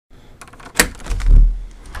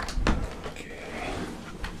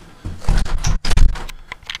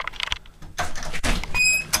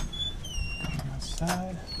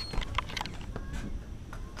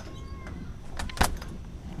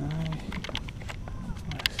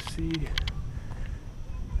see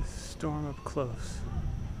the storm up close.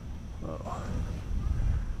 Whoa.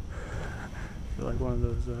 I feel like one of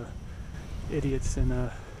those idiots in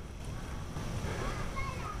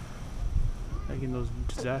like in those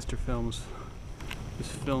disaster films,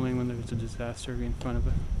 just filming when there's a disaster in front of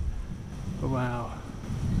it. Oh, wow.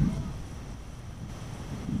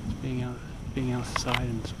 Being outside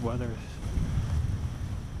in this weather is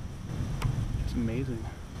just amazing. You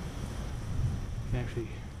can actually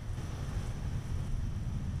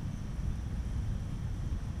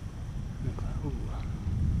ooh.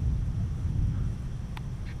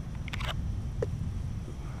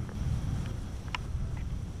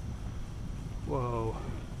 Whoa.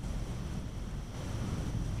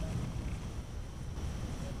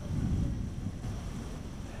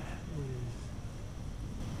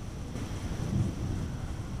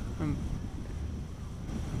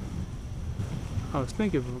 I was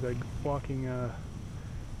thinking of like walking in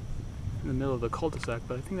the middle of the cul-de-sac,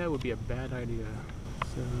 but I think that would be a bad idea.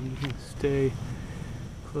 So I'm just gonna stay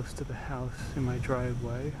close to the house in my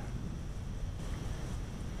driveway.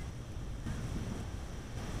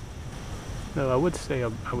 No, I would say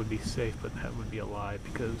I would be safe, but that would be a lie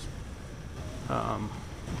because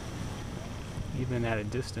even at a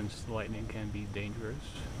distance, the lightning can be dangerous.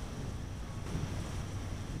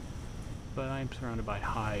 But I'm surrounded by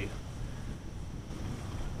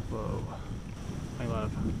whoa, a lot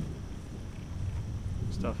of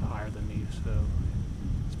stuff higher than me, so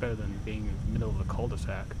it's better than being in the middle of a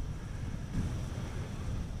cul-de-sac.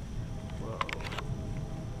 Whoa.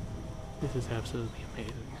 This is absolutely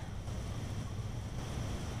amazing.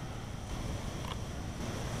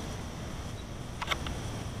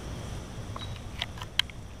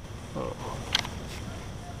 Oh.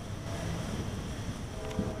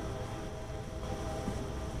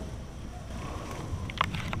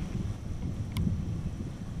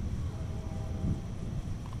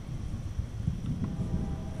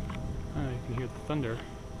 You can hear the thunder.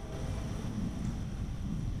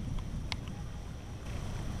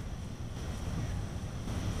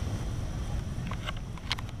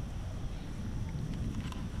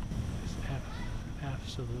 It's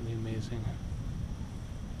absolutely amazing.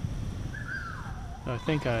 I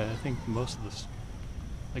think most of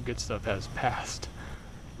the good stuff has passed.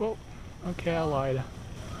 Well, okay, I lied.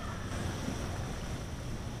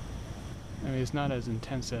 I mean, it's not as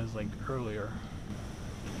intense as like earlier,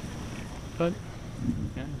 but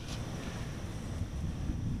yeah,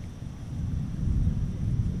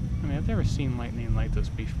 I mean, I've never seen lightning like this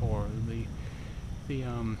before.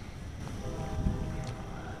 I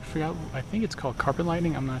forgot. I think it's called carpet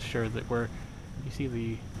lightning. I'm not sure, that where you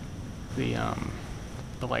see the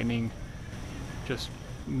lightning just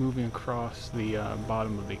moving across the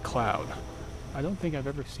bottom of the cloud. I don't think I've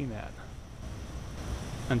ever seen that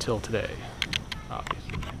until today,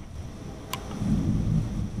 obviously.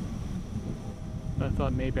 But I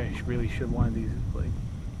thought maybe I really should one of these. Like,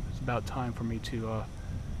 it's about time for me to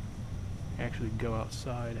actually go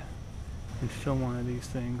outside and film one of these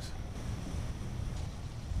things,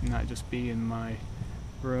 not just be in my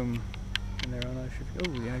room in their own ownership.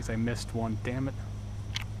 Oh, yeah, I missed one. Damn it.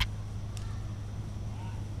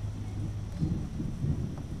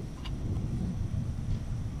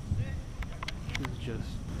 This is just,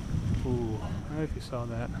 ooh, I don't know if you saw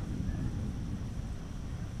that.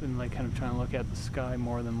 Been like kind of trying to look at the sky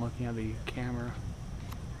more than looking at the camera.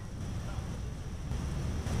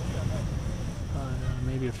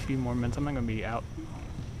 Maybe a few more minutes. I'm not gonna be out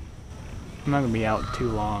too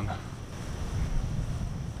long.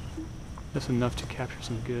 Just enough to capture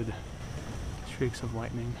some good streaks of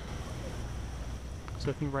lightning. So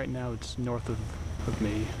I think right now it's north of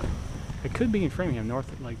me. It could be in Framingham, north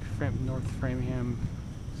Framingham,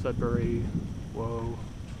 Sudbury. Whoa.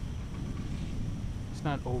 It's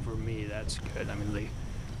not over me, that's good. I mean,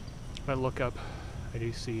 if I look up, I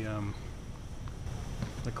do see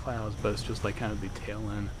the clouds, but it's just like kind of the tail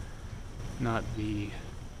end, not the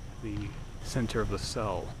center of the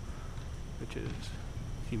cell, which is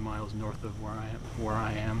a few miles north of where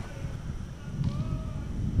I am.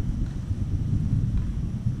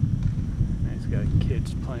 And it's got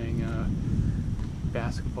kids playing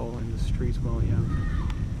basketball in the streets while we have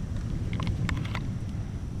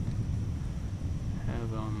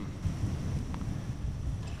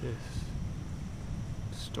this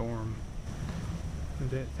storm.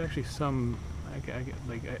 There's actually some, I've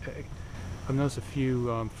noticed a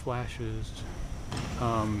few flashes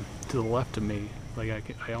to the left of me.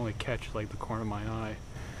 Like I only catch like the corner of my eye.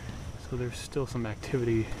 So there's still some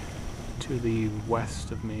activity to the west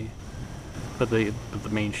of me. But the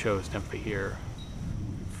main show is definitely here,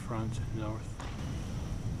 front, north.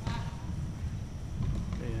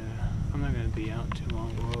 Yeah, I'm not gonna be out too long.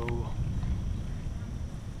 Whoa.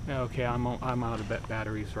 Yeah, okay, I'm out of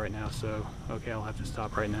batteries right now, so okay, I'll have to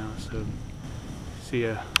stop right now. So, see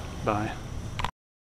ya. Bye.